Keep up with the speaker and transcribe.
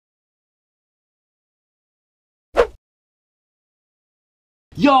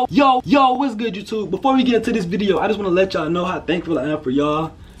Yo, what's good, YouTube? Before we get into this video, I just want to let y'all know how thankful I am for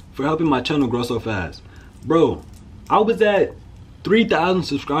y'all for helping my channel grow so fast. Bro, I was at 3,000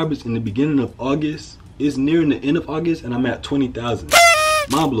 subscribers in the beginning of August. It's nearing the end of August and I'm at 20,000.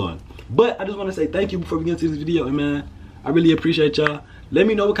 Mind blowing. But I just want to say thank you before we get into this video, and man, I really appreciate y'all. Let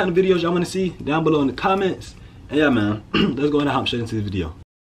me know what kind of videos y'all want to see down below in the comments. And yeah, man, let's go ahead and hop straight into the video.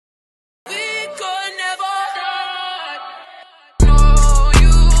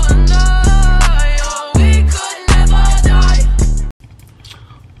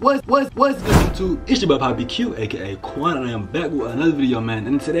 What's good, YouTube? It's your boy pappiiqyt, aka Quan, and I am back with another video, man.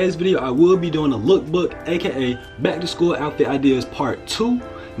 And in today's video, I will be doing a lookbook, aka back to school outfit ideas part 2.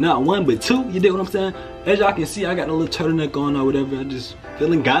 Not 1, but 2. You dig what I'm saying? As y'all can see, I got a little turtleneck on or whatever. I'm just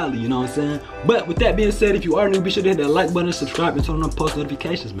feeling godly, you know what I'm saying? But with that being said, if you are new, be sure to hit that like button, subscribe, and turn on post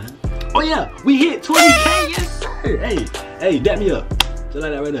notifications, man. Oh yeah, we hit 20K, yes sir. Hey, dap me up. Just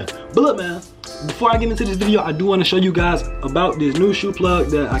like that right there. But look, man, before I get into this video, I do want to show you guys about this new shoe plug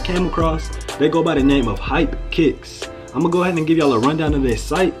that I came across. They go by the name of hypeskick. I'm gonna go ahead and give y'all a rundown of their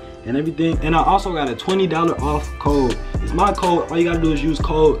site and everything. And I also got a $20 off code. It's my code. All you gotta do is use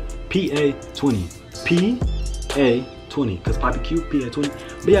code PA20. PA20, cause pappiiqyt,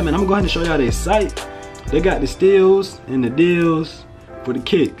 PA20. But yeah, man, I'm gonna go ahead and show y'all their site. They got the steals and the deals for the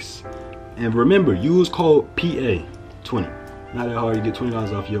kicks. And remember, use code PA20. Not that hard, you get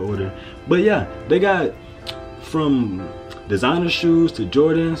 $20 off your order. But yeah, they got from designer shoes to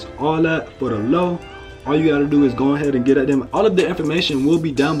Jordans, all that for the low. All you gotta do is go ahead and get at them. All of the information will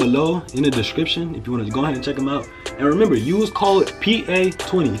be down below in the description if you wanna go ahead and check them out. And remember, use code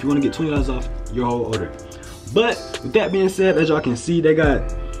PA20 if you wanna get $20 off your whole order. But with that being said, as y'all can see, they got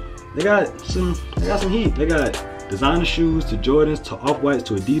some heat. They got designer shoes to Jordans to Off-Whites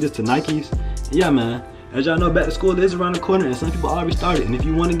to Adidas to Nikes. And yeah, man. As y'all know, back to school is around the corner and some people already started. And if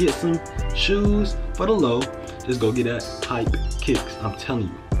you want to get some shoes for the low, just go get that hypeskick. I'm telling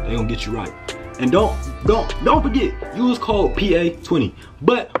you, they gonna get you right. And don't forget, use code PA20.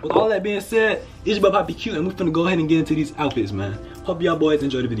 But with all that being said, it's your boy pappiiqyt, and we're finna go ahead and get into these outfits, man. Hope y'all boys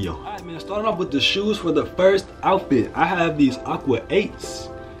enjoy the video. Alright, man, starting off with the shoes for the first outfit. I have these Aqua 8s.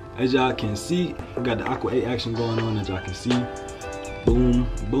 As y'all can see, we got the Aqua 8 action going on, as y'all can see. Boom,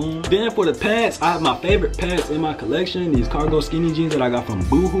 boom. Then for the pants, I have my favorite pants in my collection. These cargo skinny jeans that I got from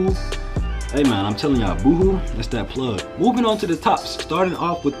Boohoo. Hey man, I'm telling y'all, Boohoo, that's that plug. Moving on to the tops, starting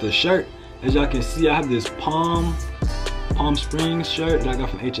off with the shirt. As y'all can see, I have this Palm Springs shirt that I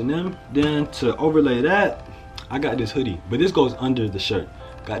got from H&M. Then to overlay that, I got this hoodie, but this goes under the shirt.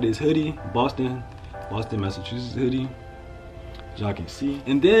 Got this hoodie, Boston, Massachusetts hoodie, as y'all can see.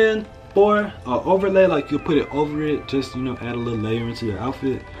 And then for overlay, like you put it over it, just, you know, add a little layer into your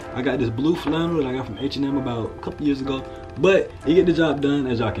outfit. I got this blue flannel that I got from H&M about a couple years ago, but it get the job done,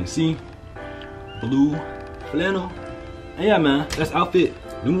 as y'all can see. Blue flannel. And yeah, man, that's outfit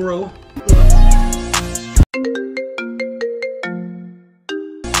numero.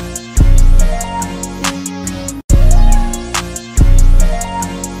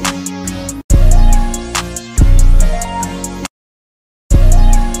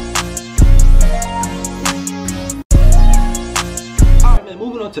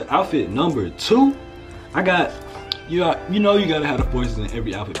 To outfit number 2, I got, you know you gotta have the forces in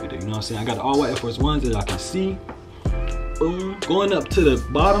every outfit video, you know what I'm saying? I got the all white Air Force Ones that y'all can see. Boom. Going up to the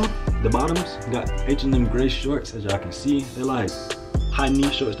bottoms, got H&M gray shorts, as y'all can see. They're like high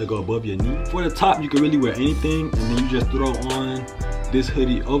knee shorts that go above your knee. For the top, you can really wear anything, and then you just throw on this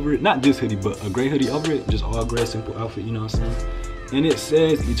hoodie over it. Not this hoodie, but a gray hoodie over it. Just all gray, simple outfit, you know what I'm saying? And it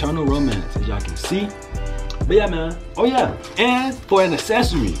says Eternal Romance, as y'all can see. But yeah, man. Oh yeah, and for an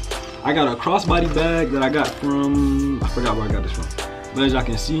accessory, I got a crossbody bag that I got from, I forgot where I got this from, but as y'all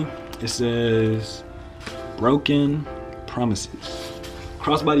can see, it says Broken Promises.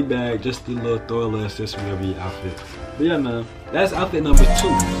 Crossbody bag, just a little, throw a little accessory over your outfit. But yeah, man, that's outfit number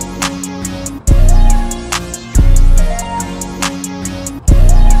 2.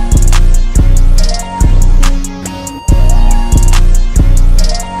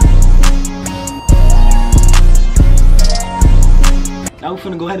 Now we're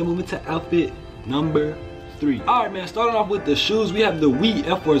finna go ahead and move into outfit number 3. Alright, man, starting off with the shoes, we have the Wheat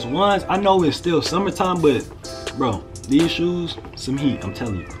Air Force Ones. I know it's still summertime, but bro, these shoes, some heat, I'm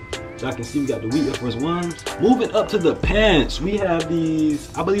telling you. So I can see we got the Wheat Air Force Ones. Moving up to the pants, we have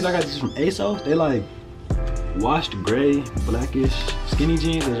these, I believe I got these from ASOS. They like washed gray, blackish, skinny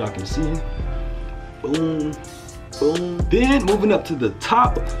jeans, as y'all can see. Boom, boom. Then moving up to the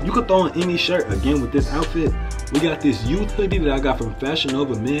top, you could throw on any shirt again with this outfit. We got this youth hoodie that I got from Fashion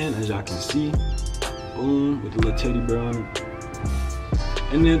Nova Men, as y'all can see. Boom, with a little teddy bear on it.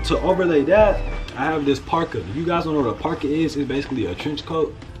 And then to overlay that, I have this parka. If you guys don't know what a parka is, it's basically a trench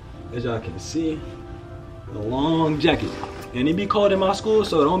coat, as y'all can see, a long jacket. And it be cold in my school,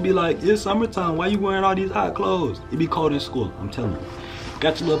 so don't be like, it's summertime, why you wearing all these hot clothes? It be cold in school, I'm telling you.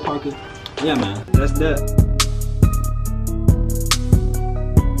 Got your little parka. Yeah, man, that's that.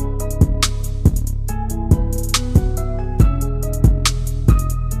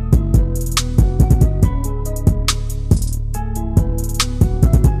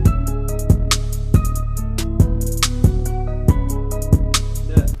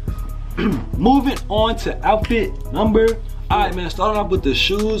 Moving on to outfit number. Alright, man, starting off with the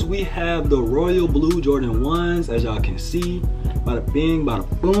shoes, we have the royal blue Jordan 1s, as y'all can see. Bada bing, bada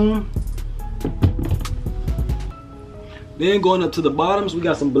boom. Then going up to the bottoms, we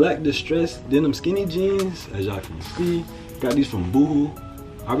got some black distressed denim skinny jeans, as y'all can see. Got these from Boohoo.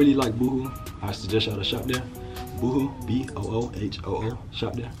 I really like Boohoo. I suggest y'all to shop there. Boohoo, B-O-O-H-O-O,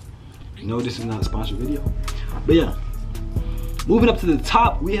 shop there. No, this is not a sponsored video. But yeah. Moving up to the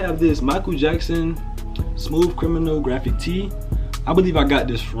top, we have this Michael Jackson Smooth Criminal graphic tee. I believe I got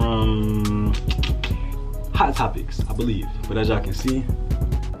this from Hot Topics, I believe. But as y'all can see,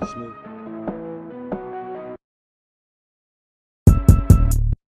 smooth.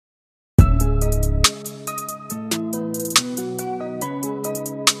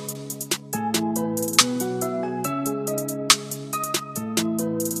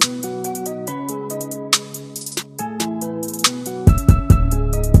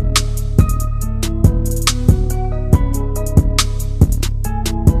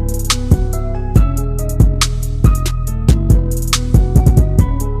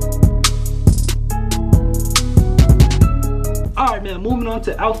 Alright, man, moving on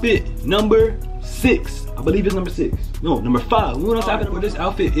to outfit number 6. I believe it's number 6. No, number 5. Moving on to outfit number. This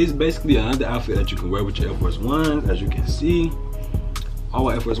outfit is basically another outfit that you can wear with your Air Force Ones, as you can see. All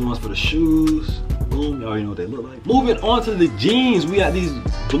Air Force Ones for the shoes. Boom, you already know what they look like. Moving on to the jeans, we got these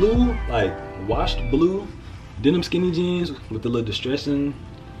blue, like washed blue denim skinny jeans with the little distressing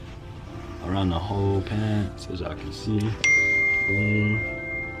around the whole pants, as y'all can see. Boom,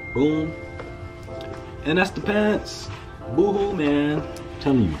 boom. And that's the pants. Boohoo, man. I'm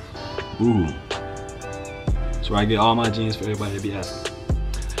telling you, Boohoo. That's where I get all my jeans for everybody to be asking.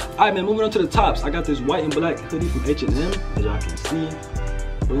 Alright, man, moving on to the tops. I got this white and black hoodie from H&M, as y'all can see.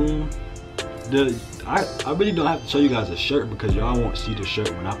 Boom. I really don't have to show you guys a shirt because y'all won't see the shirt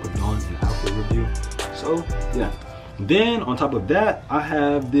when I put it on in the outfit review. So, yeah. Then, on top of that, I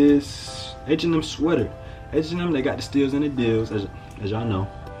have this H&M sweater. H&M, they got the steals and the deals, as y'all know.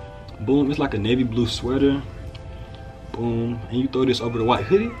 Boom, it's like a navy blue sweater. Boom, and you throw this over the white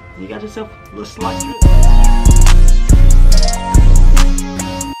hoodie, you got yourself a little slight drip.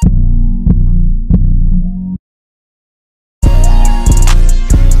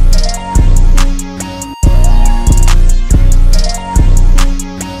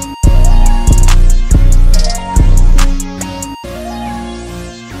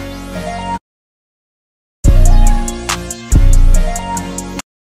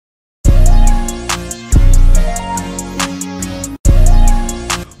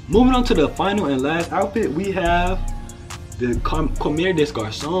 Moving on to the final and last outfit, we have the Comme des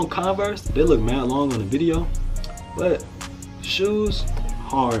Garçons Converse. They look mad long on the video, but shoes,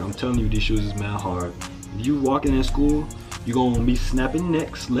 hard. I'm telling you, these shoes is mad hard. If you walking in school, you're gonna be snapping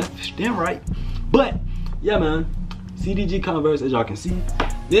necks left and right. But yeah, man, CDG Converse, as y'all can see.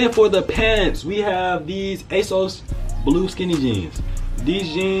 Then for the pants, we have these ASOS blue skinny jeans.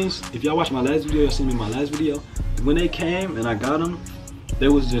 These jeans, if y'all watch my last video, you'll see me in my last video. When they came and I got them, they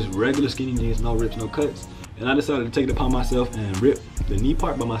was just regular skinny jeans, no rips, no cuts. And I decided to take it upon myself and rip the knee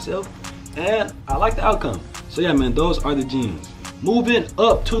part by myself. And I like the outcome. So yeah, man, those are the jeans. Moving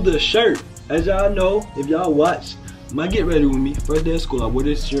up to the shirt. As y'all know, if y'all watch my Get Ready With Me, first day of school, I wore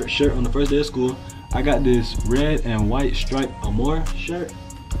this shirt on the first day of school. I got this red and white striped Amore shirt,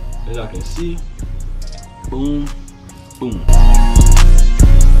 as y'all can see. Boom, boom.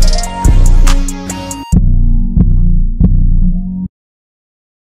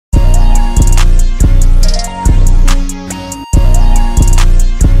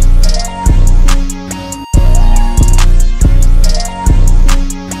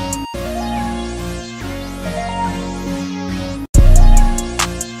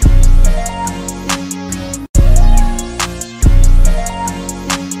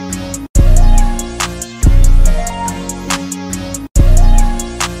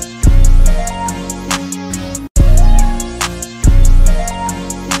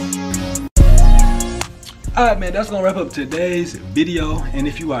 Alright, man, that's gonna wrap up today's video. And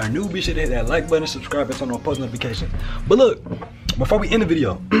if you are new, be sure to hit that like button, subscribe, and turn on post notifications. But look, before we end the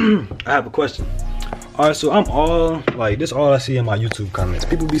video, I have a question. All right, so I'm all like, this all I see in my YouTube comments.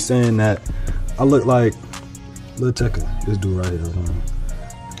 People be saying that I look like Lil Tecca. This dude right here.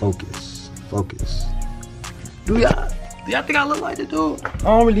 Focus. Do y'all think I look like this dude?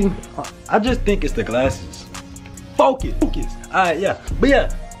 I just think it's the glasses. Focus. All right, yeah. But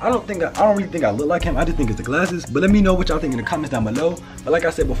yeah, I don't really think I look like him. I just think it's the glasses. But let me know what y'all think in the comments down below. But like I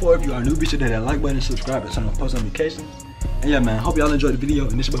said before, if you are new, be sure to hit that like button, subscribe, and turn on post notifications. And yeah, man, hope y'all enjoyed the video.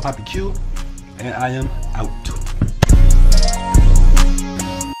 And this is your boy Pappiiqyt, and I am out.